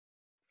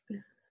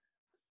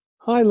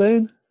Hi,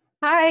 Lynn.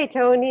 Hi,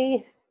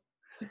 Tony.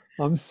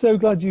 I'm so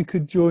glad you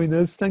could join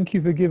us. Thank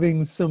you for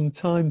giving some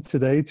time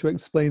today to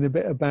explain a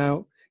bit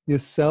about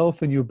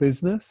yourself and your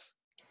business.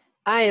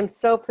 I am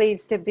so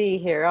pleased to be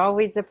here.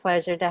 Always a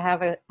pleasure to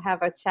have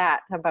a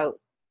chat about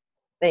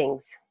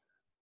things.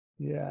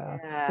 Yeah.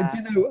 And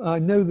Yeah. I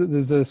know that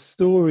there's a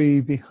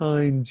story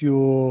behind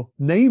your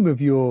name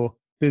of your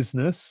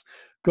business,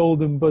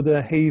 Golden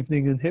Buddha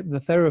Havening and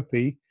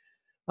Hypnotherapy.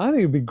 I think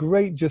it'd be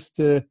great just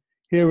to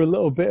hear a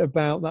little bit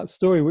about that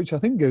story, which I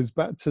think goes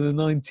back to the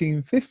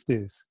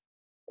 1950s.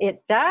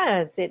 It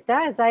does. It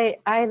does. I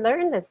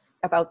learned this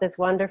about this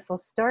wonderful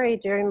story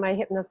during my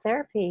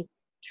hypnotherapy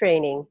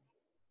training.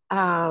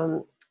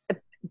 Um,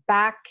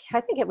 Back,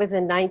 I think it was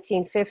in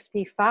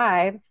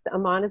 1955, a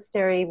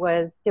monastery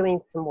was doing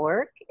some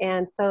work,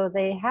 and so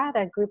they had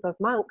a group of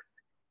monks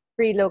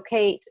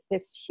relocate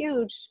this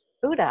huge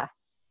Buddha.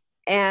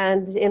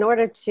 And in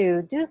order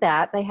to do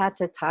that, they had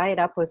to tie it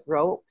up with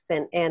ropes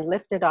and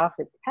lift it off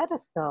its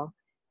pedestal.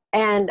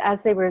 And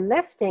as they were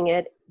lifting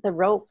it, the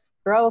ropes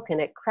broke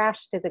and it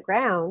crashed to the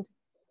ground.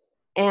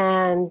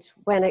 And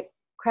when it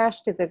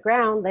crashed to the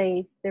ground,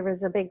 there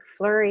was a big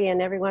flurry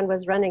and everyone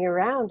was running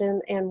around.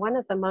 And one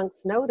of the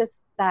monks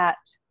noticed that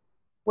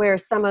where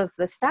some of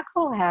the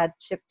stucco had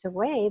chipped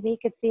away, he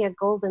could see a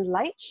golden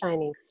light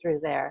shining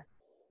through there.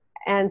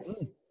 And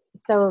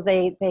so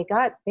they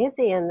got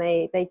busy and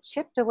they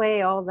chipped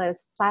away all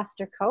this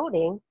plaster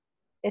coating.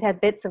 It had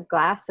bits of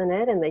glass in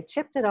it and they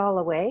chipped it all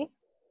away.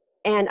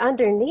 And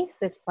underneath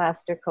this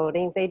plaster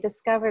coating, they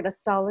discovered a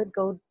solid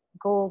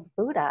gold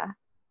Buddha.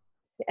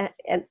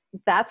 And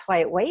that's why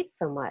it weighed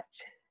so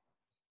much.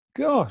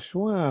 Gosh,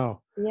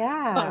 wow.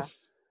 Yeah.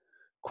 That's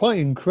quite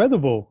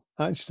incredible,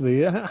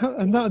 actually.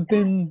 And that had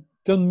been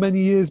done many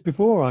years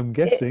before, I'm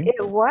guessing.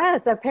 It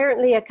was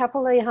apparently a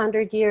couple of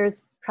hundred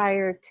years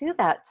prior to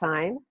that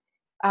time.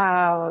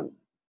 Um,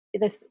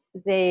 this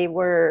They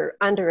were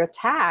under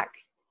attack,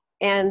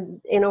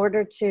 and in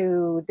order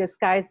to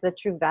disguise the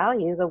true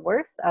value, the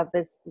worth of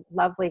this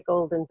lovely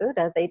golden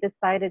Buddha, they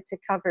decided to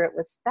cover it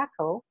with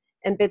stucco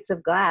and bits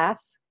of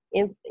glass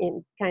in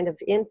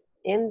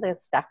the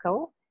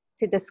stucco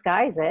to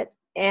disguise it.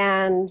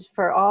 And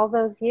for all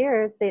those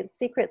years, the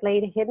secret lay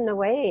hidden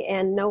away,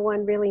 and no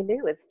one really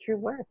knew its true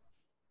worth.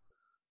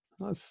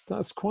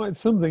 That's quite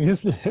something,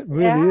 isn't it? It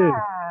really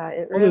is. Yeah,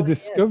 it What a really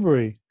is.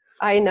 discovery.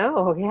 I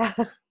know, yeah.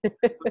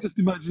 I'm just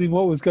imagining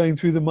what was going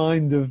through the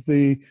mind of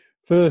the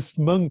first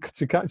monk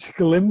to catch a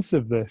glimpse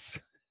of this.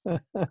 I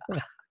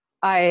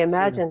Yeah.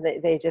 imagine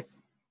that they just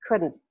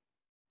couldn't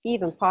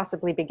even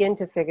possibly begin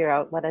to figure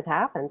out what had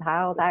happened,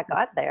 how that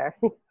got there.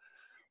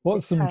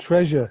 What some Yeah,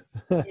 treasure.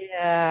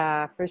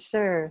 yeah, for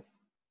sure.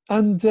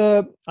 And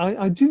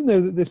I do know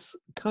that this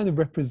kind of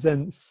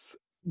represents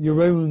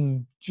your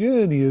own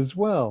journey as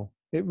well.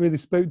 It really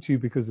spoke to you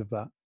because of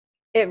that.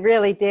 It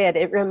really did.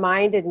 It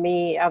reminded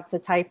me of the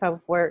type of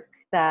work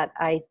that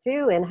I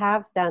do and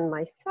have done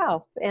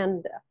myself.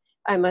 And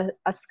I'm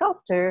a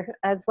sculptor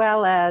as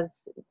well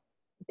as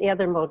the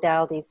other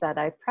modalities that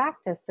I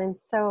practice. And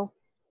so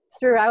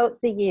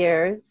throughout the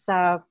years,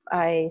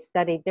 I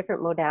studied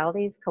different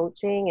modalities,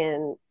 coaching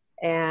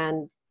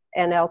and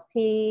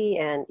NLP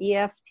and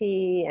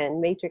EFT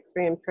and matrix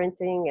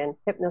reimprinting and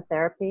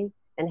hypnotherapy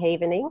and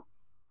havening.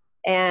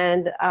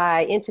 And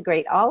I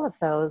integrate all of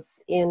those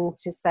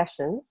into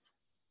sessions.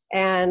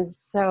 And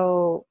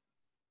so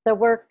the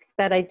work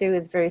that I do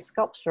is very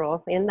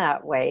sculptural in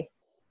that way.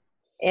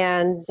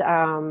 And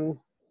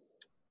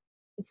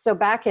so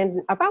back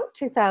in about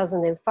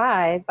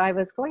 2005, I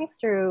was going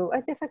through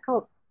a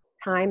difficult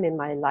time in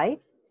my life.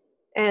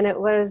 And it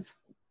was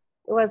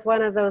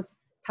one of those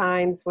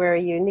times where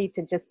you need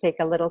to just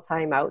take a little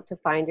time out to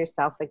find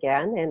yourself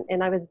again.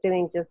 And I was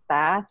doing just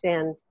that.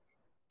 And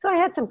so I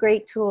had some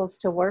great tools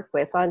to work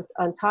with on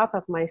top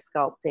of my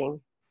sculpting.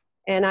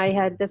 And I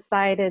had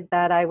decided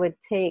that I would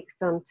take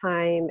some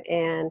time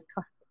and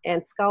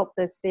sculpt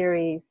a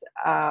series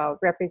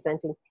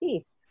representing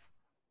peace.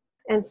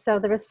 And so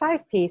there was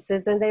 5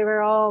 pieces, and they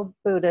were all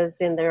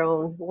Buddhas in their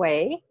own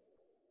way.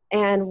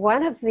 And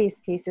one of these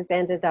pieces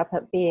ended up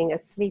being a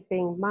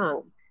sleeping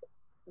monk,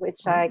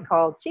 which I Ah.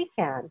 called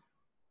Jikan.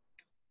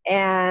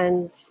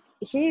 And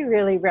he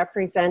really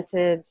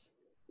represented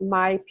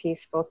my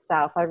peaceful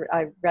self.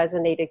 I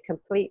resonated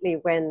completely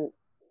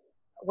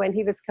when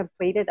he was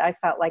completed. I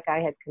felt like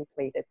I had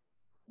completed.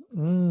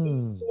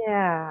 Mm.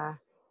 Yeah.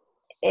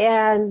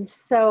 And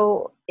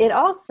so it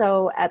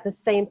also, at the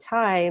same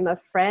time, a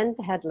friend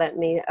had lent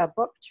me a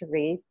book to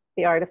read,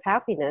 The Art of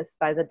Happiness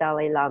by the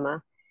Dalai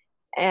Lama,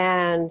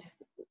 and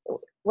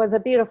was a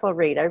beautiful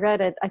read. I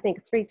read it, I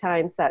think, 3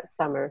 times that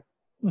summer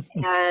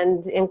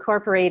and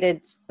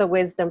incorporated the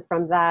wisdom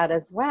from that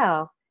as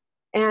well.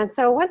 And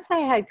so once I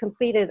had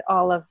completed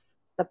all of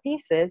the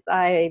pieces,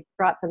 I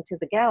brought them to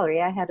the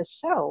gallery. I had a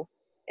show.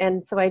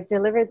 And so I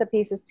delivered the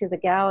pieces to the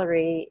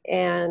gallery.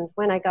 And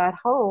when I got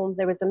home,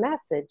 there was a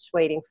message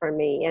waiting for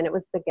me. And it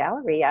was the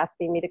gallery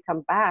asking me to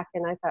come back.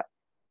 And I thought,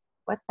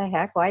 what the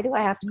heck? Why do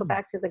I have to go Mm.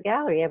 back to the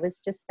gallery? I was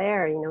just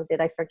there.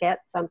 Did I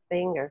forget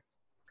something? Or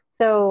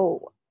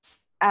so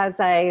as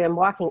I am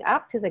walking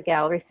up to the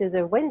gallery through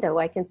the window,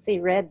 I can see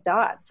red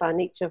dots on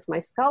each of my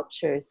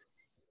sculptures,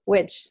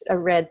 which a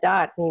red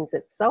dot means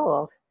it's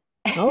sold.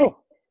 Oh,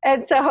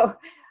 And so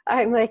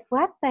I'm like,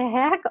 what the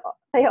heck?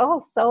 They all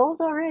sold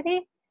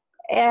already?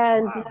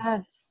 And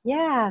wow.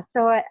 yeah,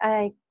 so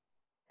I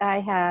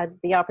had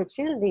the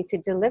opportunity to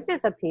deliver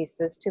the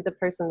pieces to the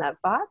person that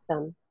bought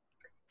them.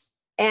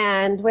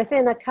 And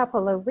within a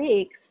couple of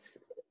weeks,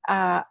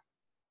 I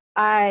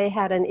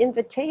had an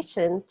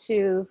invitation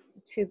to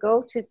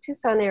go to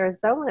Tucson,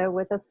 Arizona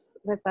with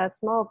a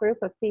small group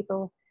of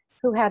people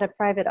who had a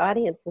private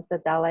audience with the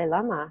Dalai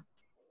Lama.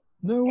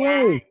 No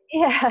way.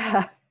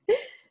 Yeah.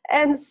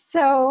 And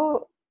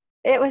so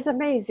it was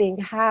amazing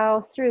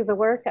how through the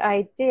work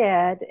I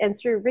did and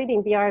through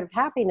reading The Art of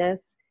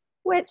Happiness,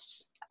 which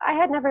I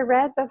had never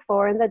read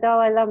before, and the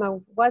Dalai Lama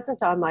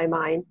wasn't on my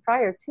mind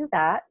prior to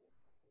that.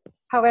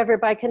 However,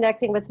 by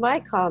connecting with my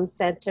calm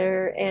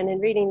center and in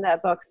reading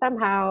that book,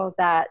 somehow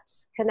that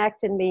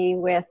connected me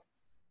with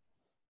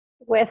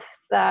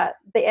the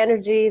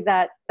energy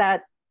that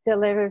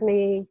delivered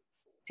me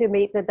to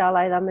meet the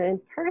Dalai Lama in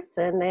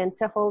person and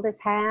to hold his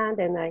hand.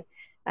 And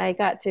I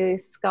got to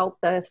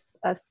sculpt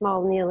a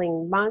small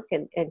kneeling monk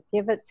and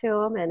give it to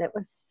him. And it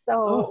was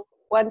Oh, so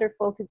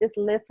wonderful to just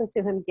listen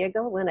to him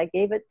giggle when I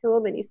gave it to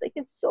him. And he's like,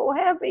 it's so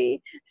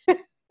heavy.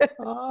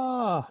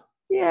 ah,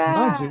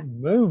 Yeah, magic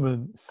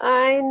moments.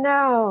 I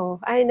know.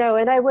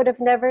 And I would have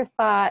never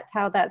thought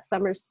how that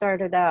summer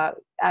started out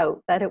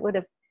that it would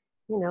have,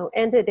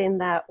 ended in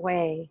that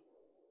way.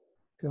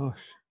 Gosh,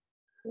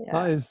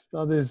 Yeah.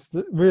 that is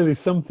really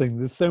something.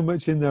 There's so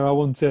much in there I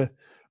want to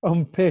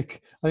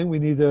unpick. I think we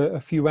need a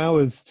few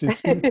hours to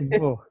speak some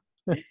more.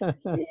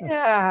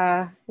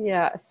 Yeah,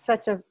 yeah,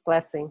 such a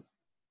blessing.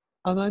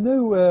 And I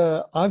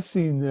know I've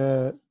seen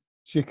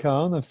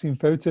Jikan, I've seen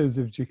photos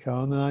of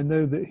Jikan, and I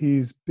know that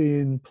he's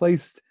been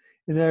placed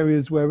in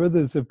areas where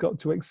others have got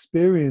to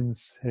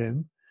experience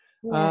him.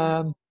 Yeah.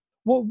 Um,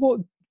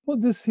 what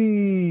does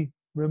he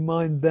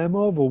remind them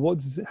of, or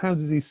how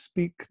does he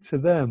speak to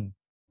them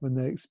when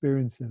they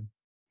experience him?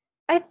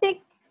 I think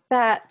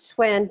that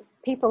when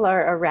people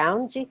are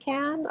around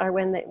Jikan or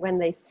when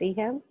they see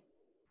him,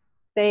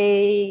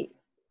 he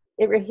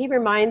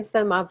reminds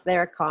them of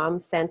their calm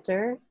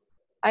center.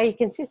 You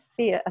can just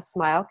see a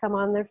smile come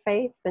on their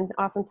face, and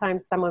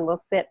oftentimes someone will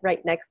sit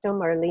right next to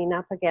him or lean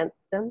up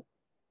against him.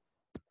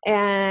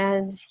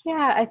 And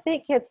yeah, I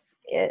think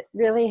it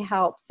really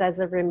helps as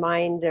a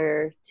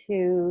reminder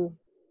to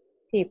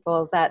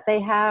people that they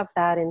have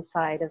that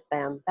inside of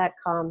them, that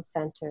calm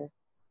center,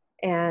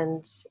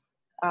 and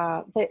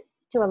that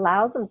to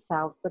allow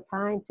themselves the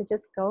time to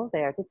just go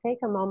there, to take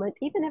a moment,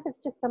 even if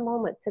it's just a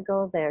moment, to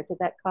go there to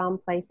that calm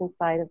place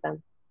inside of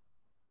them.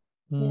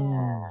 Yeah,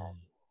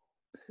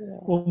 Hmm. yeah,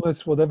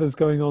 Almost whatever's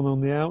going on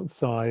the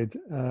outside,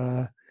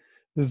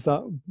 there's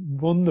that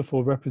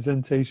wonderful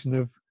representation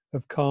of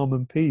calm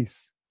and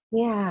peace.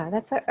 yeah.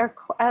 That's at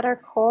our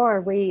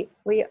core. We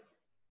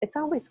it's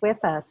always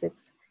with us. It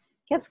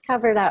gets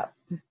covered up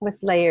with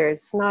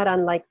layers, not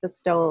unlike the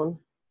stone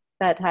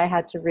that I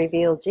had to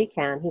reveal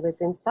Jikan. He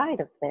was inside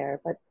of there,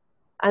 but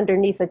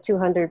underneath a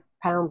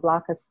 200-pound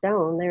block of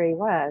stone, there he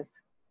was.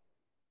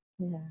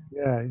 Yeah.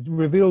 Yeah, he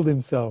revealed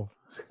himself.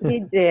 He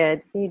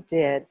did. He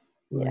did.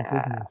 My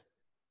Yeah. goodness.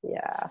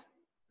 Yeah.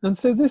 And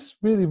so this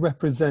really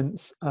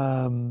represents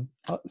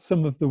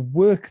some of the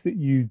work that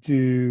you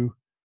do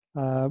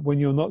when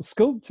you're not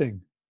sculpting.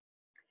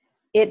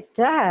 It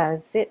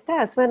does. It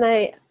does. When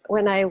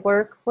I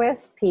work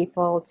with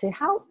people to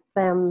help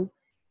them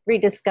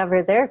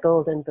rediscover their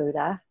golden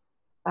Buddha,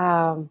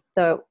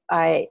 so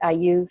I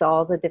use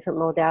all the different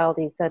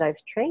modalities that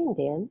I've trained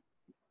in,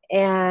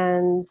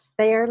 and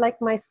they are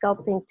like my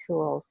sculpting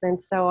tools.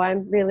 And so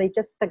I'm really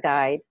just the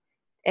guide,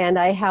 and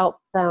I help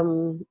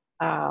them.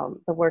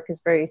 The work is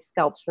very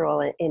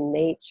sculptural in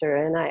nature,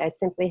 and I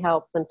simply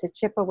help them to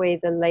chip away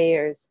the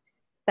layers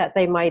that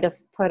they might have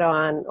put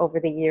on over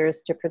the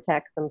years to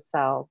protect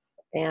themselves.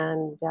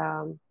 And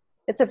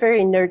it's a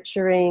very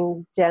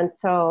nurturing,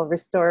 gentle,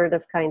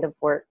 restorative kind of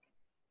work.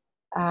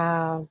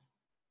 Uh,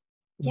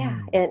 yeah,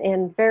 Mm.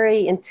 and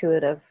very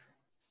intuitive.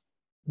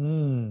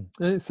 Mm.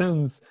 And it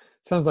sounds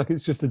like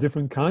it's just a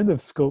different kind of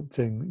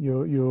sculpting.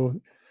 You're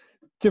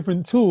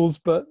different tools,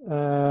 but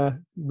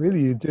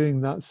really you're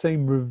doing that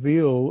same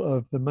reveal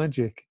of the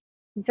magic.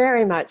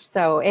 Very much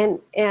so. And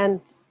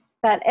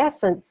that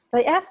essence,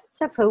 the essence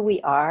of who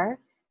we are,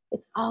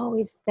 it's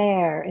always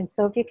there. And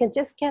so if you can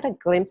just get a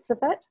glimpse of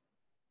it,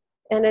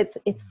 and it's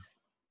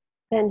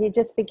then you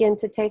just begin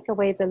to take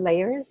away the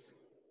layers,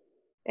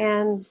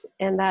 and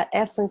that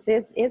essence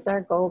is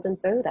our golden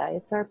Buddha.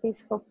 It's our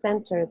peaceful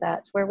center,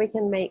 that where we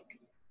can make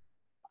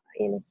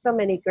so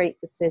many great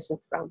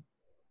decisions from.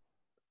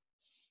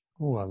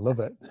 Oh, I love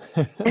it.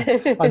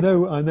 I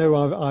know.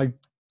 I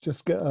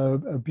just get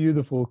a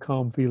beautiful,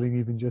 calm feeling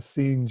even just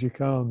seeing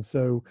Jikan.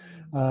 So,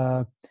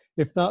 uh,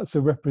 if that's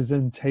a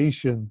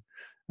representation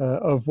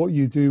of what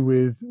you do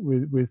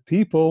with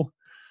people,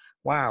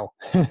 wow,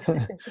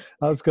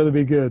 that's going to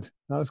be good.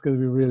 That's going to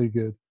be really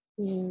good.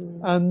 Mm.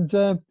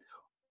 And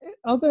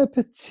are there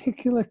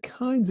particular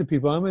kinds of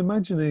people? I'm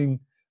imagining,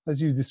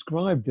 as you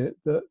described it,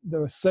 that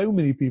there are so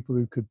many people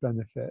who could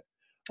benefit.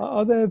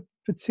 Are there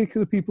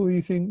particular people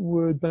you think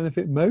would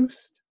benefit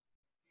most?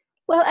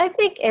 Well, I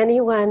think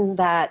anyone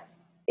that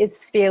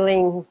is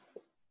feeling,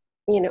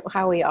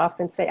 how we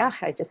often say,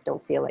 I just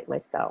don't feel like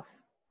myself.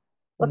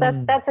 Well,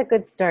 Mm, that's a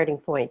good starting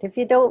point. If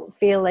you don't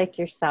feel like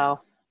yourself,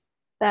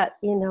 that,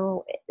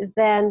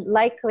 then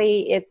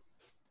likely it's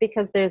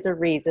because there's a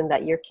reason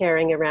that you're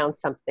carrying around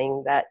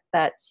something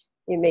that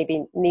you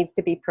maybe needs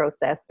to be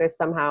processed or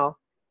somehow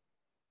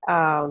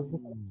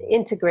mm,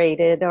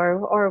 integrated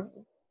or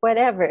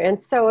whatever. And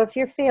so if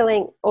you're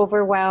feeling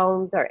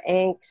overwhelmed or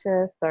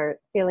anxious or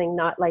feeling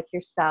not like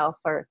yourself,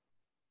 or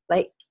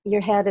like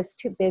your head is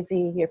too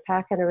busy, you're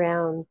packing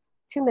around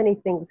too many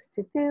things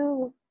to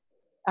do,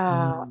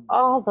 mm,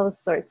 all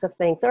those sorts of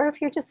things. Or if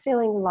you're just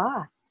feeling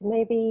lost,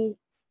 maybe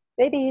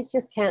you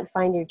just can't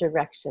find your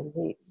direction.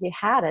 You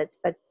had it,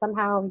 but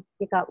somehow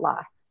you got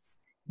lost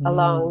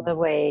along mm, the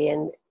way.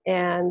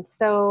 And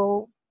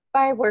so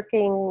by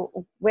working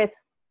with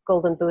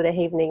Golden Buddha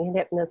Evening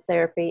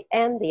Hypnotherapy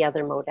and the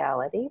other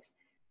modalities,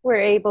 we're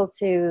able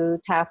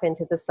to tap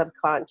into the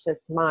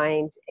subconscious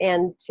mind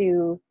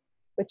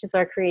which is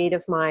our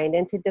creative mind,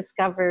 and to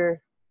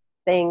discover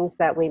things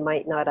that we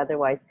might not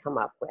otherwise come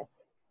up with.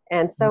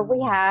 And so mm.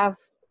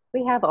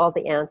 we have all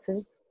the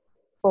answers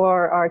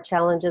for our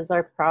challenges,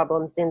 our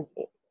problems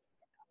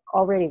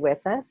already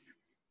with us,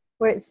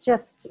 where it's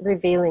just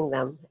revealing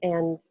them.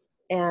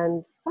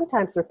 And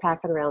sometimes we're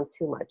packing around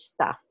too much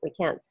stuff. We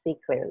can't see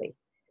clearly.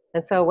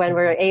 And so when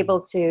we're Okay.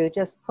 able to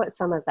just put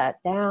some of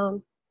that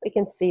down, we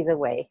can see the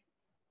way.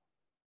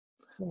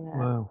 Yeah.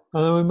 Wow.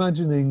 And I'm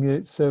imagining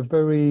it's a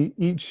very,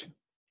 each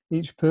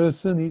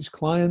person, each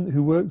client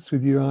who works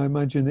with you, I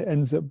imagine it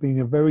ends up being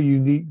a very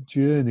unique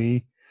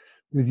journey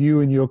with you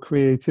and your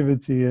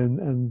creativity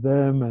and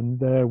them and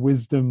their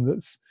wisdom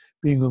that's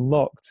being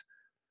unlocked.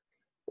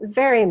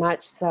 Very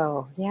much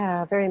so.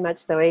 Yeah, very much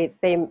so.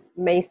 They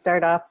may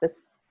start off this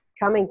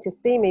coming to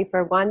see me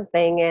for one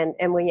thing,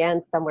 and we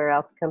end somewhere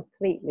else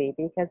completely,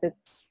 because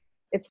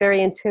it's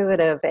very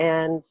intuitive,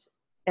 and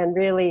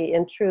really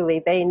and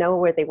truly they know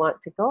where they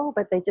want to go,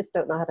 but they just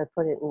don't know how to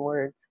put it in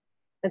words.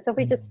 And so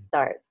we just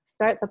Mm.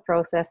 start the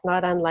process,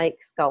 not unlike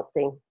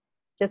sculpting.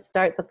 Just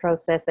start the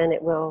process and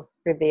it will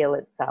reveal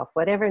itself.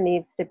 Whatever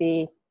needs to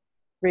be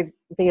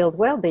revealed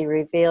will be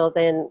revealed,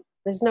 and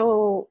there's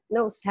no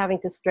having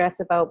to stress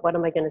about what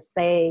am I going to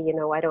say.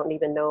 I don't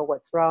even know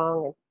what's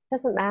wrong. It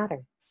doesn't matter.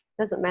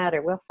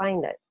 We'll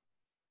find it.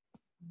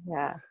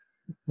 Yeah.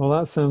 Well,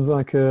 that sounds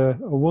like a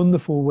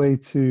wonderful way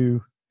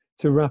to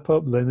wrap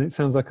up, Lynn. It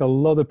sounds like a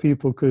lot of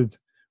people could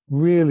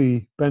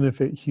really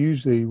benefit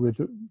hugely with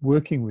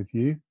working with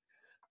you.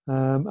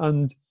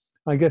 And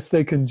I guess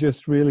they can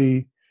just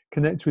really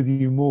connect with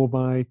you more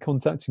by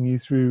contacting you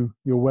through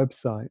your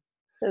website.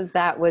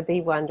 That would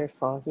be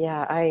wonderful.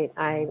 Yeah,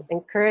 I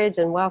encourage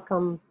and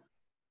welcome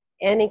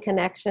any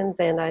connections,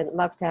 and I'd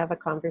love to have a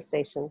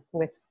conversation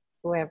with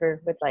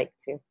whoever would like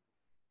to.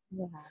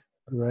 Yeah.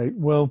 Great.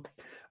 Well,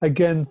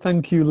 again,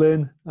 thank you,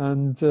 Lynn.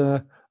 And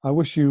I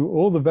wish you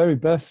all the very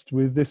best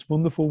with this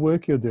wonderful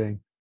work you're doing.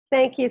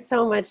 Thank you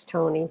so much,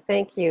 Tony.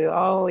 Thank you.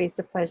 Always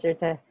a pleasure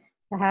to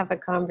have a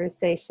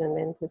conversation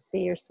and to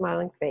see your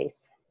smiling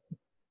face.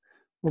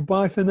 Well,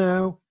 bye for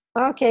now.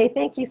 Okay,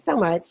 thank you so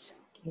much.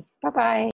 Okay, bye-bye.